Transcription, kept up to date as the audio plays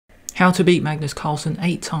How to beat Magnus Carlsen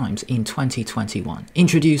 8 times in 2021.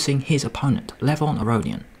 Introducing his opponent, Levon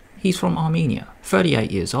Aronian. He's from Armenia, 38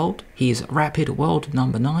 years old. He is rapid world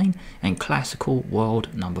number 9 and classical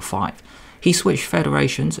world number 5. He switched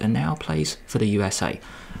federations and now plays for the USA.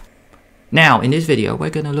 Now, in this video, we're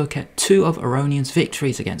going to look at 2 of Aronian's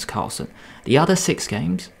victories against Carlsen. The other 6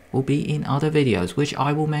 games will be in other videos, which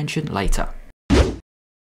I will mention later.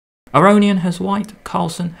 Aronian has white,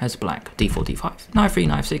 Carlsen has black. d4, d5, knight 3,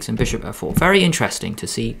 knight 6 and bishop f4. Very interesting to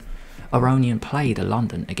see Aronian play the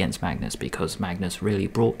London against Magnus, because Magnus really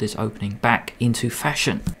brought this opening back into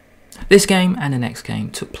fashion. This game and the next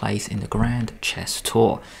game took place in the Grand Chess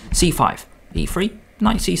Tour. c5, e3,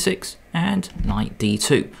 knight c6 and knight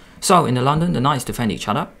d2. So in the London, the knights defend each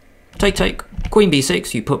other. Take, take, queen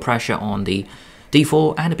b6, you put pressure on the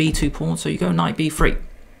d4 and the b2 pawn, so you go knight b3.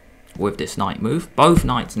 With this knight move, both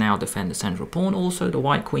knights now defend the central pawn, also the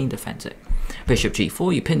white queen defends it. Bishop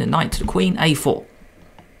g4, you pin the knight to the queen, a4.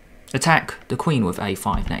 Attack the queen with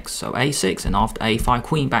a5 next, so a6, and after a5,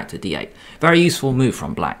 queen back to d8. Very useful move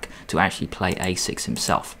from black to actually play a6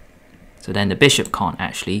 himself. So then the bishop can't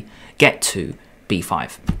actually get to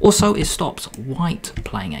b5. Also, it stops white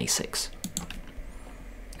playing a6.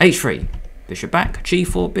 h3, bishop back,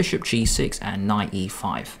 g4, bishop g6, and knight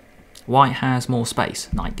e5. White has more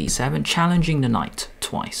space, knight d7, challenging the knight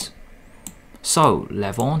twice. So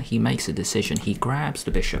Levon, he makes a decision, he grabs the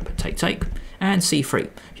bishop, take, take, and c3.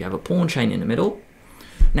 You have a pawn chain in the middle.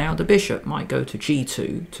 Now the bishop might go to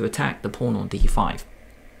g2 to attack the pawn on d5.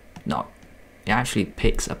 No, it actually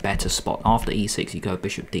picks a better spot. After e6, you go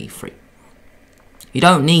bishop d3. You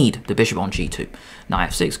don't need the bishop on g2. Knight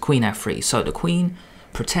f6, queen f3. So the queen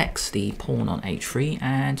protects the pawn on h3,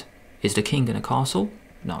 and is the king in a castle?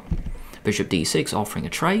 No. Bishop d6 offering a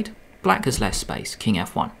trade. Black has less space, king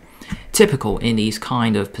f1. Typical in these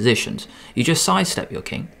kind of positions, you just sidestep your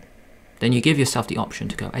king, then you give yourself the option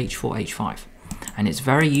to go h4, h5. And it's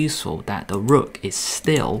very useful that the rook is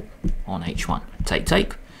still on h1. Take,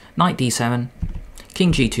 take, knight d7,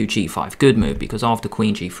 king g2, g5. Good move, because after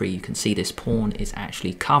queen g3, you can see this pawn is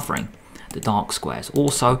actually covering the dark squares.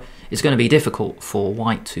 Also, it's going to be difficult for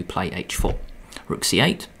white to play h4. Rook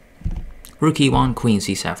c8, rook e1, queen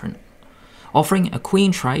c7. Offering a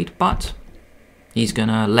queen trade, but he's going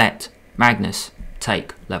to let Magnus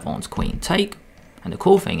take Levon's queen. Take, and the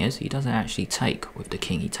cool thing is he doesn't actually take with the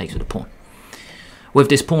king, he takes with the pawn. With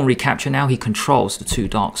this pawn recapture now, he controls the 2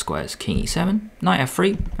 dark squares, king e7, knight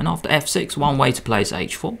f3, and after f6, one way to play is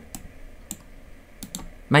h4.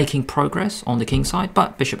 Making progress on the king side,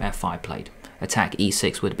 but bishop f5 played. Attack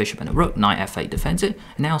e6 with a bishop and a rook, knight f8 defends it,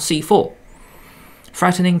 and now c4.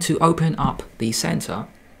 Threatening to open up the center,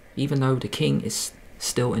 even though the king is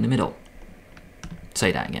still in the middle.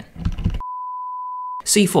 Say that again.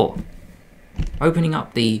 c4. Opening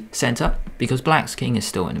up the center, because black's king is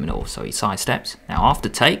still in the middle, so he sidesteps. Now after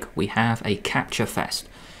take, we have a capture fest.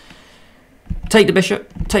 Take the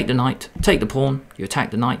bishop, take the knight, take the pawn, you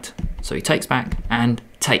attack the knight, so he takes back, and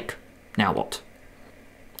take. Now what?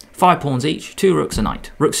 5 pawns each, 2 rooks, a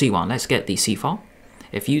knight. Rook c1, let's get the c-file.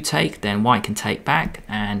 If you take, then white can take back,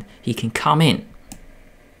 and he can come in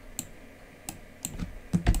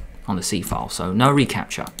on the c-file, so no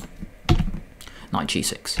recapture. Knight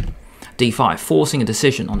g6. d5, forcing a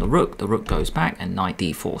decision on the rook goes back, and knight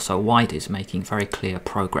d4, so white is making very clear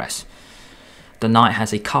progress. The knight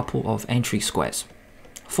has a couple of entry squares.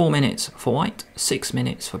 4 minutes for white, 6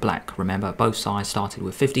 minutes for black. Remember, both sides started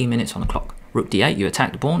with 15 minutes on the clock. Rook d8, you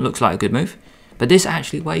attack the pawn, looks like a good move, but this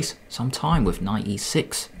actually wastes some time with knight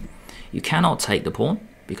e6. You cannot take the pawn,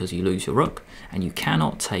 because you lose your rook, and you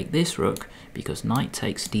cannot take this rook, because knight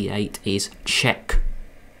takes d8 is check.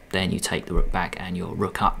 Then you take the rook back and your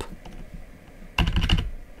rook up.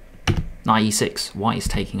 Knight e6, white is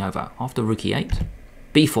taking over. After rook e8,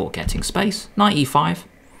 b4 getting space, knight e5.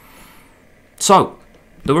 So,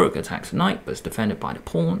 the rook attacks the knight, but it's defended by the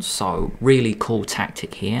pawn, so really cool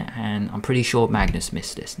tactic here, and I'm pretty sure Magnus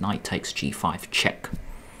missed this. Knight takes g5 check.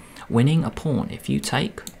 Winning a pawn, if you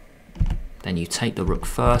take, then you take the rook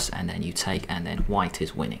first, and then you take, and then white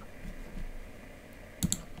is winning.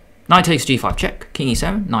 Knight takes g5 check, king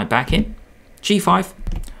e7, knight back in, g5,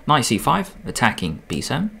 knight c5, attacking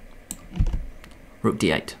b7, rook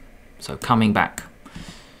d8, so coming back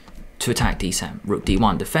to attack d7, rook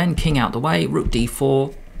d1, defend, king out the way, rook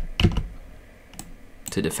d4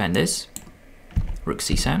 to defend this, rook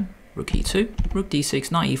c7, rook e2, rook d6,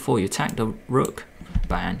 knight e4, you attack the rook,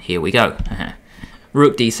 and here we go.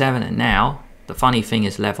 Rook d7, and now, the funny thing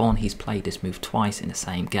is Levon, he's played this move twice in the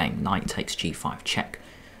same game. Knight takes g5 check.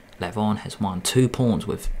 Levon has won 2 pawns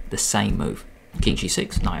with the same move. King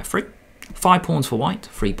g6, knight f3, 5 pawns for white,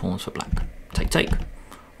 3 pawns for black. Take, take.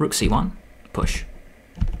 Rook c1, push.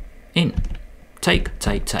 In. Take,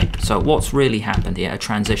 take, take. So what's really happened here? A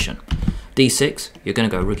transition. d6, you're going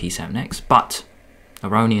to go rook e7 next, but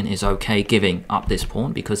Aronian is okay giving up this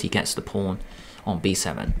pawn because he gets the pawn on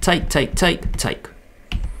b7. Take, take, take, take.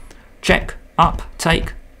 Check, up,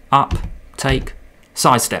 take,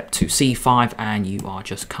 sidestep to c5, and you are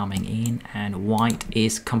just coming in, and white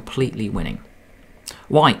is completely winning.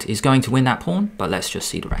 White is going to win that pawn, but let's just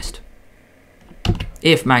see the rest.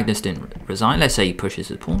 If Magnus didn't resign, let's say he pushes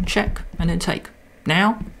his pawn, check, and then take.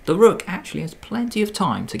 Now, the rook actually has plenty of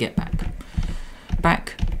time to get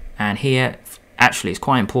back, and here, actually, it's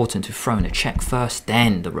quite important to throw in a check first,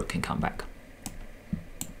 then the rook can come back.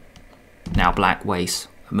 Now, black wastes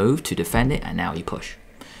a move to defend it, and now you push.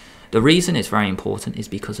 The reason it's very important is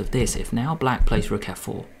because of this. If now black plays rook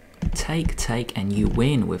f4, take, take, and you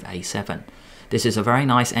win with a7. This is a very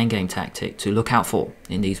nice endgame tactic to look out for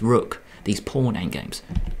in these pawn endgames.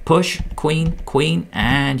 Push, queen, queen,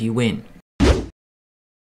 and you win.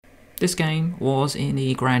 This game was in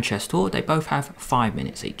the Grand Chess Tour. They both have 5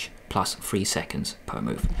 minutes each, plus 3 seconds per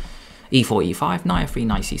move. e4, e5, knight f3,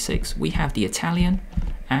 knight c6. We have the Italian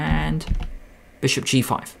and bishop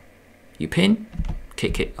g5. You pin,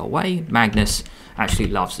 kick it away. Magnus actually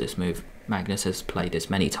loves this move. Magnus has played this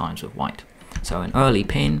many times with white. So an early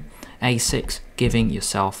pin, a6, giving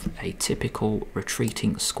yourself a typical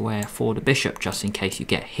retreating square for the bishop, just in case you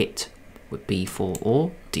get hit with b4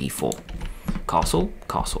 or d4. Castle,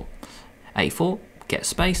 castle. a4, get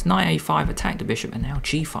space, knight a5, attack the bishop, and now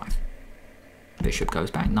g5. Bishop goes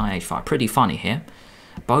back, knight h5. Pretty funny here.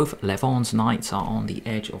 Both Levon's knights are on the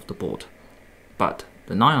edge of the board, but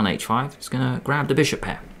the knight on h5 is going to grab the bishop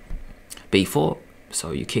pair. b4,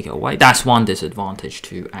 so you kick it away. That's one disadvantage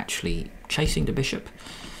to actually chasing the bishop.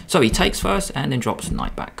 So he takes first and then drops the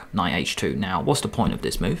knight back. Knight h2. Now, what's the point of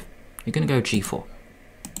this move? You're going to go g4.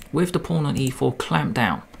 With the pawn on e4, clamp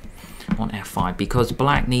down on f5, because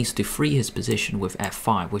black needs to free his position with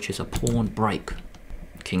f5, which is a pawn break.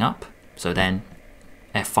 King up. So then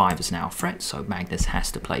f5 is now a threat, so Magnus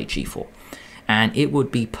has to play g4. And it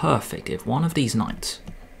would be perfect if one of these knights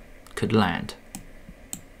could land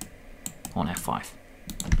on f5.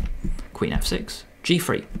 Queen f6,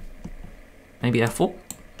 g3, maybe f4,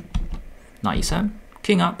 knight e7,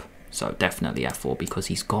 king up, so definitely f4 because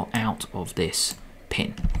he's got out of this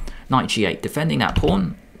pin. Knight g8, defending that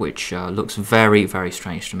pawn, which looks very, very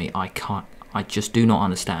strange to me. I just do not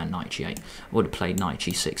understand knight g8. I would have played knight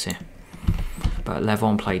g6 here. But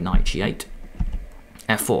Levon played knight g8,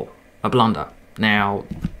 f4, a blunder. Now,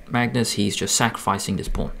 Magnus, he's just sacrificing this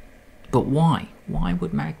pawn. But why? Why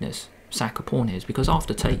would Magnus sack a pawn here? It's because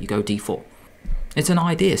after take, you go d4. It's an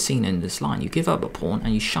idea seen in this line. You give up a pawn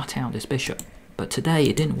and you shut out this bishop. But today,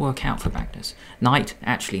 it didn't work out for Magnus. Knight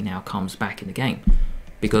actually now comes back in the game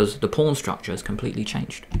because the pawn structure has completely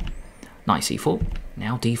changed. Knight c4,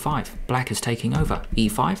 now d5. Black is taking over.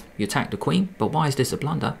 e5, you attack the queen, but why is this a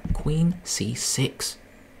blunder? Queen c6.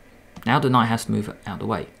 Now the knight has to move it out of the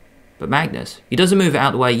way. But Magnus, he doesn't move it out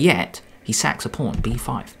of the way yet. He sacks a pawn,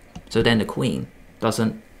 b5. So then the queen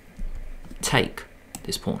doesn't take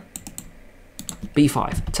this pawn.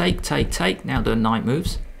 b5, take, take, take. Now the knight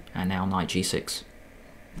moves, and now knight g6.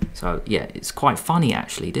 So yeah, it's quite funny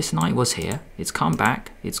actually. This knight was here, it's come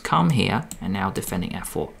back, it's come here, and now defending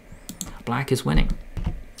f4. Black is winning.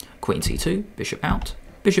 Queen c2, bishop out,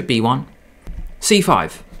 bishop b1,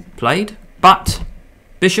 c5 played, but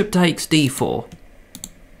bishop takes d4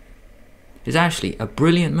 is actually a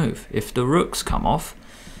brilliant move. If the rooks come off,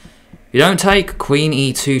 you don't take, queen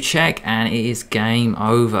e2 check, and it is game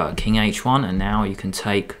over. King h1, and now you can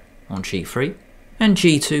take on g3, and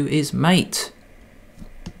g2 is mate.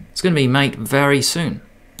 It's going to be mate very soon.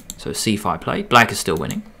 So c5 played, black is still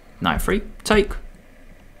winning. Knight 3, take.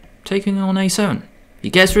 Taking on a7. He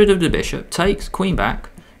gets rid of the bishop, takes, queen back,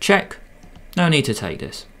 check. No need to take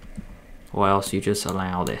this. Or else you just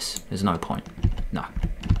allow this. There's no point. No.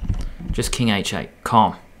 Just king h8.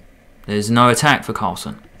 Calm. There's no attack for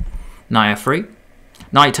Carlsen. Knight f3.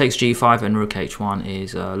 Knight takes g5 and rook h1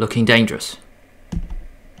 is looking dangerous.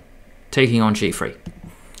 Taking on g3.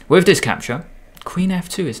 With this capture, queen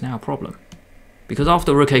f2 is now a problem. Because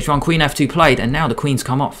after rook h1, queen f2 played, and now the queen's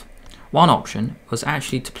come off. One option was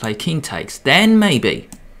actually to play king takes, then maybe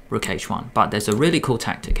rook h1. But there's a really cool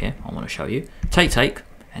tactic here I want to show you. Take, take,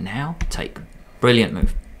 and now take. Brilliant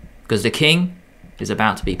move. Because the king is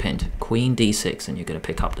about to be pinned. Queen d6, and you're going to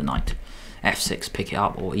pick up the knight. f6, pick it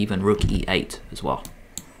up, or even rook e8 as well.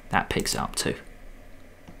 That picks it up too.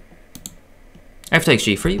 F takes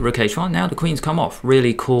g3, rook h1. Now the queen's come off.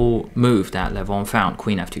 Really cool move that Levon found.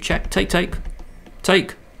 Queen f2 check. Take, take,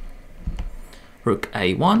 take. Rook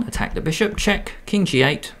a1, attack the bishop, check. King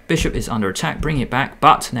g8. Bishop is under attack, bring it back.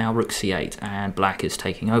 But now rook c8 and black is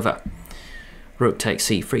taking over. Rook takes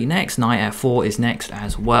c3 next. Knight f4 is next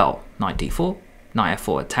as well. Knight d4. Knight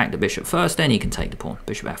f4, attack the bishop first, then he can take the pawn.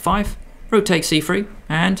 Bishop f5. Rook takes c3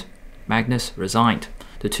 and Magnus resigned.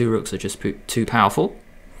 The two rooks are just too powerful.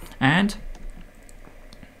 And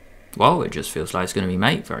well, it just feels like it's going to be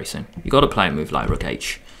mate very soon. You've got to play a move like rook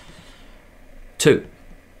h2.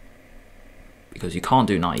 Because you can't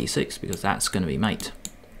do knight e6 because that's going to be mate.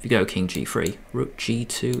 If you go king g3, rook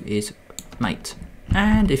g2 is mate.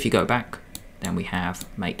 And if you go back, then we have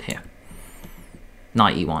mate here.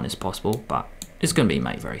 Knight e1 is possible, but it's going to be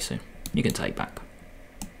mate very soon. You can take back.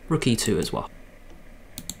 Rook e2 as well.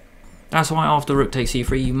 That's why after rook takes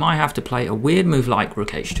e3, you might have to play a weird move like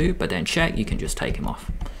rook h2, but then check, you can just take him off.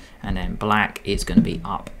 And then black is going to be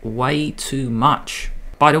up way too much.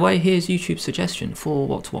 By the way, here's YouTube's suggestion for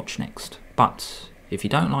what to watch next. But if you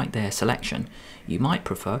don't like their selection, you might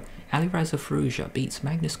prefer Alireza Firouzja beats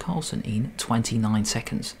Magnus Carlsen in 29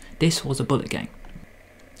 seconds. This was a bullet game.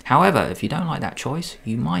 However, if you don't like that choice,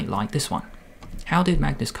 you might like this one. How did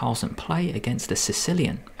Magnus Carlsen play against the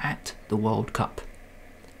Sicilian at the World Cup?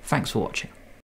 Thanks for watching.